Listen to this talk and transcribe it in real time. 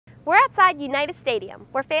We're outside United Stadium,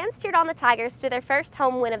 where fans cheered on the Tigers to their first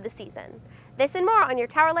home win of the season. This and more on your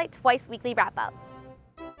Towerlight Twice Weekly Wrap-Up.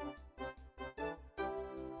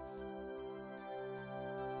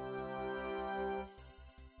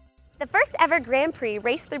 The first ever Grand Prix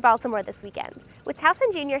raced through Baltimore this weekend, with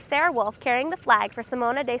Towson Jr. Sarah Wolf carrying the flag for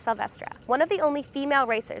Simona de Silvestre, one of the only female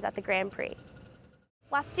racers at the Grand Prix.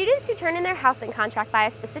 While students who turn in their housing contract by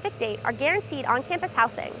a specific date are guaranteed on-campus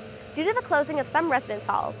housing, due to the closing of some residence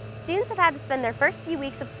halls, students have had to spend their first few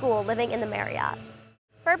weeks of school living in the Marriott.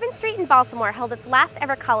 Bourbon Street in Baltimore held its last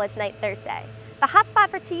ever college night Thursday. The hotspot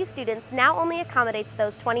for TU students now only accommodates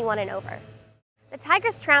those 21 and over. The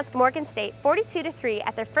Tigers trounced Morgan State 42-3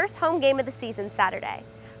 at their first home game of the season Saturday.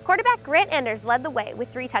 Quarterback Grant Anders led the way with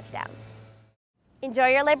 3 touchdowns. Enjoy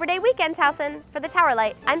your Labor Day weekend, Towson! For the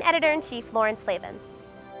Towerlight, I'm Editor-in-Chief Lauren Slavin.